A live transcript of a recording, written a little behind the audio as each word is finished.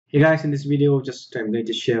Hey guys, in this video, I'm going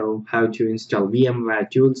to show how to install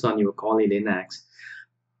VMware tools on your Kali Linux.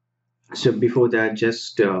 So before that,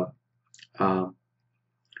 uh,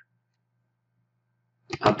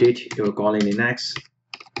 update your Kali Linux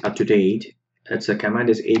up to date. It's a command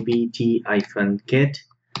is apt-get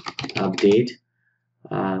update.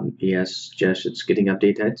 Yes, just it's getting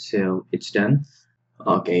updated, so it's done.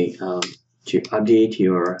 Okay, to update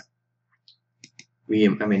your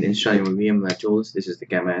install your VMware tools. This is the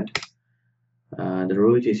command. The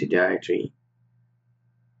root is a directory.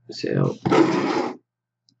 So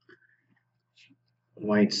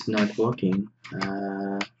why it's not working?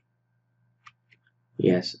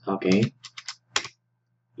 Yes, okay.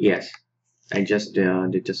 Yes, I just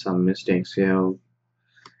did some mistakes. So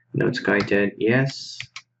it's corrected. Yes,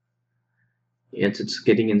 it's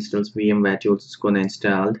getting installed. VMware tools it's gonna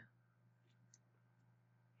install.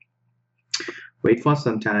 Wait for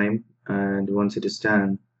some time, and once it is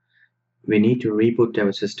done, we need to reboot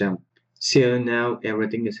our system. So now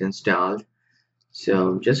everything is installed.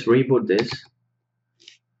 So just reboot this.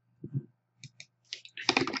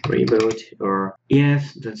 Reboot, or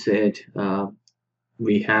yes, that's it.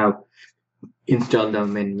 We have installed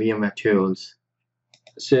them in VMware tools.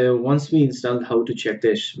 So once we installed, how to check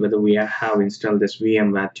this whether we have installed this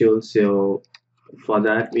VMware tool? So for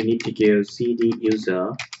that we need to give cd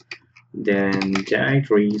user, then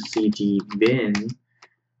directory cd bin.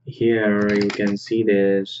 Here you can see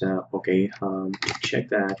this. To check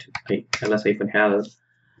that, ls-help,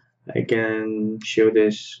 I can show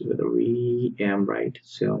this whether we am right.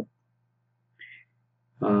 So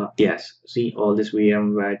yes, see, all these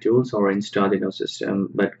VMware tools are installed in our system,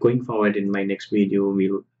 but going forward in my next video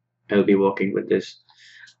I'll be working with this.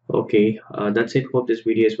 Okay, that's it. Hope this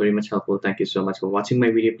video is very much helpful. Thank you so much for watching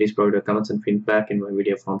my video. Please provide your comments and feedback in my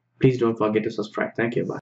video form. Please don't forget to subscribe. Thank you. Bye.